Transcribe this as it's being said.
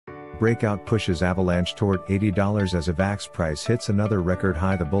breakout pushes Avalanche toward $80 as AVAX price hits another record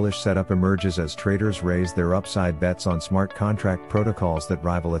high. The bullish setup emerges as traders raise their upside bets on smart contract protocols that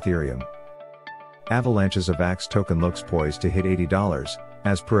rival Ethereum. Avalanche's AVAX token looks poised to hit $80,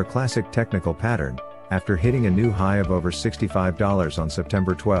 as per a classic technical pattern, after hitting a new high of over $65 on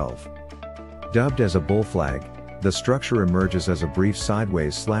September 12. Dubbed as a bull flag, the structure emerges as a brief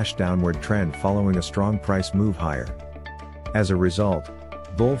sideways/downward trend following a strong price move higher. As a result,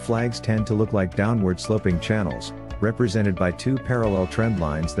 bull flags tend to look like downward sloping channels, represented by two parallel trend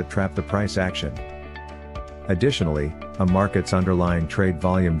lines that trap the price action. Additionally, a market's underlying trade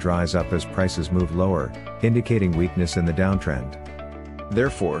volume dries up as prices move lower, indicating weakness in the downtrend.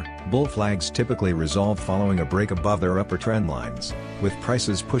 Therefore, bull flags typically resolve following a break above their upper trend lines, with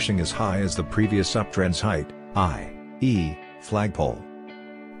prices pushing as high as the previous uptrend's height, i.e., flagpole.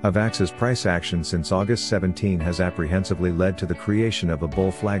 AVAX's price action since August 17 has apprehensively led to the creation of a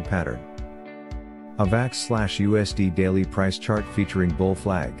bull flag pattern. AVAX/USD daily price chart featuring bull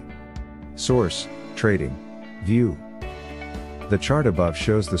flag. Source: Trading View. The chart above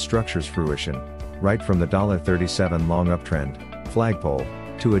shows the structure's fruition, right from the $37 long uptrend, flagpole,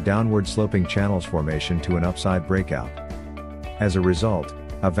 to a downward sloping channels formation to an upside breakout. As a result,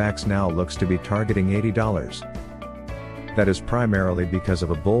 AVAX now looks to be targeting $80. That is primarily because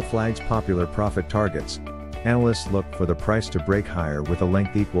of a bull flag's popular profit targets. Analysts look for the price to break higher with a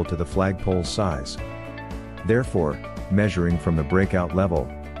length equal to the flagpole's size. Therefore, measuring from the breakout level,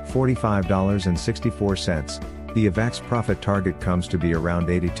 $45.64, the AVAX profit target comes to be around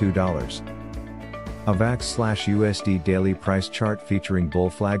 $82. AVAX/USD daily price chart featuring bull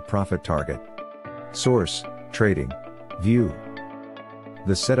flag profit target. Source: Trading View.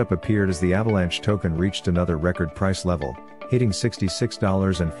 The setup appeared as the Avalanche token reached another record price level, hitting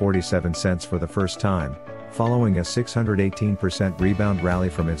 $66.47 for the first time, following a 618% rebound rally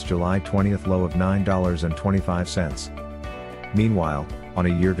from its July 20 low of $9.25. Meanwhile, on a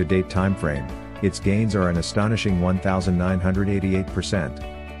year-to-date timeframe, its gains are an astonishing 1,988%.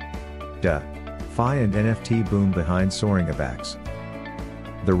 Defi and NFT boom behind soaring AVAX.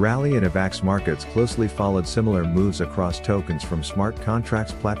 The rally in AVAX markets closely followed similar moves across tokens from smart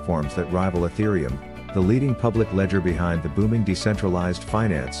contracts platforms that rival Ethereum, the leading public ledger behind the booming decentralized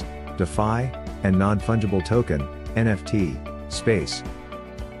finance, DeFi, and non-fungible token, NFT, space.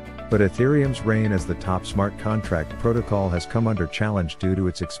 But Ethereum's reign as the top smart contract protocol has come under challenge due to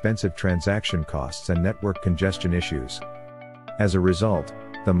its expensive transaction costs and network congestion issues. As a result,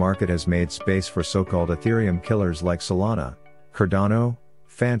 the market has made space for so-called Ethereum killers like Solana, Cardano,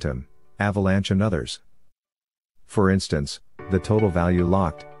 Phantom, Avalanche and others. For instance, the total value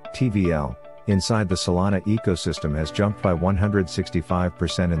locked, TVL, inside the Solana ecosystem has jumped by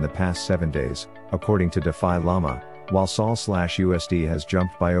 165% in the past 7 days, according to DeFi Llama, while Sol/USD has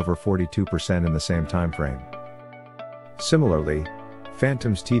jumped by over 42% in the same timeframe. Similarly,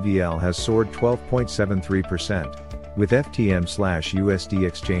 Phantom's TVL has soared 12.73%, with FTM/USD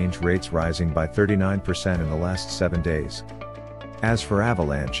exchange rates rising by 39% in the last 7 days. As for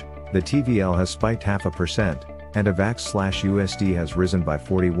Avalanche, the TVL has spiked 0.5%, and AVAX/USD has risen by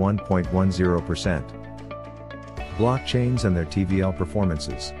 41.10%. Blockchains and their TVL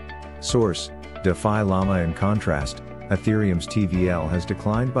performances. Source: DeFi Llama. In contrast, Ethereum's TVL has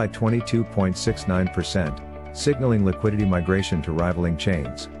declined by 22.69%, signaling liquidity migration to rivaling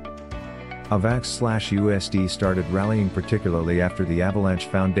chains. AVAX/USD started rallying particularly after the Avalanche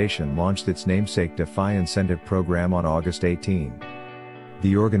Foundation launched its namesake DeFi incentive program on August 18.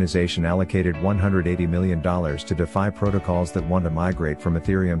 The organization allocated $180 million to DeFi protocols that want to migrate from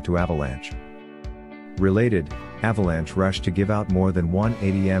Ethereum to Avalanche. Related, Avalanche rushed to give out more than $180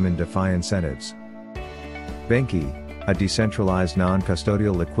 million in DeFi incentives. Benki, a decentralized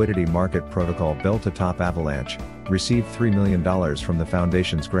non-custodial liquidity market protocol built atop Avalanche, received $3 million from the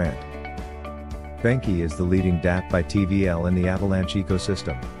foundation's grant. Benki is the leading DApp by TVL in the Avalanche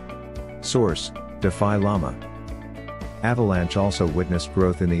ecosystem. Source: DeFi Llama. Avalanche also witnessed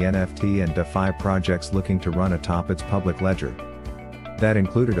growth in the NFT and DeFi projects looking to run atop its public ledger. That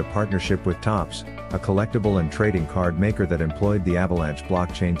included a partnership with Topps, a collectible and trading card maker that employed the Avalanche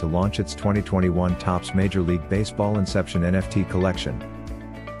blockchain to launch its 2021 Topps Major League Baseball Inception NFT collection.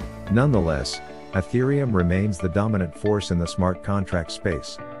 Nonetheless, Ethereum remains the dominant force in the smart contract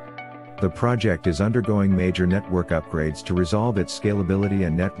space. The project is undergoing major network upgrades to resolve its scalability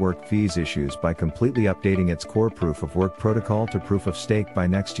and network fees issues by completely updating its core proof-of-work protocol to proof-of-stake by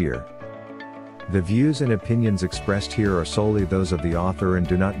next year. The views and opinions expressed here are solely those of the author and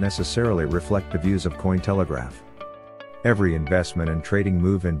do not necessarily reflect the views of Cointelegraph. Every investment and trading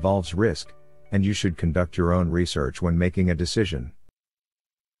move involves risk, and you should conduct your own research when making a decision.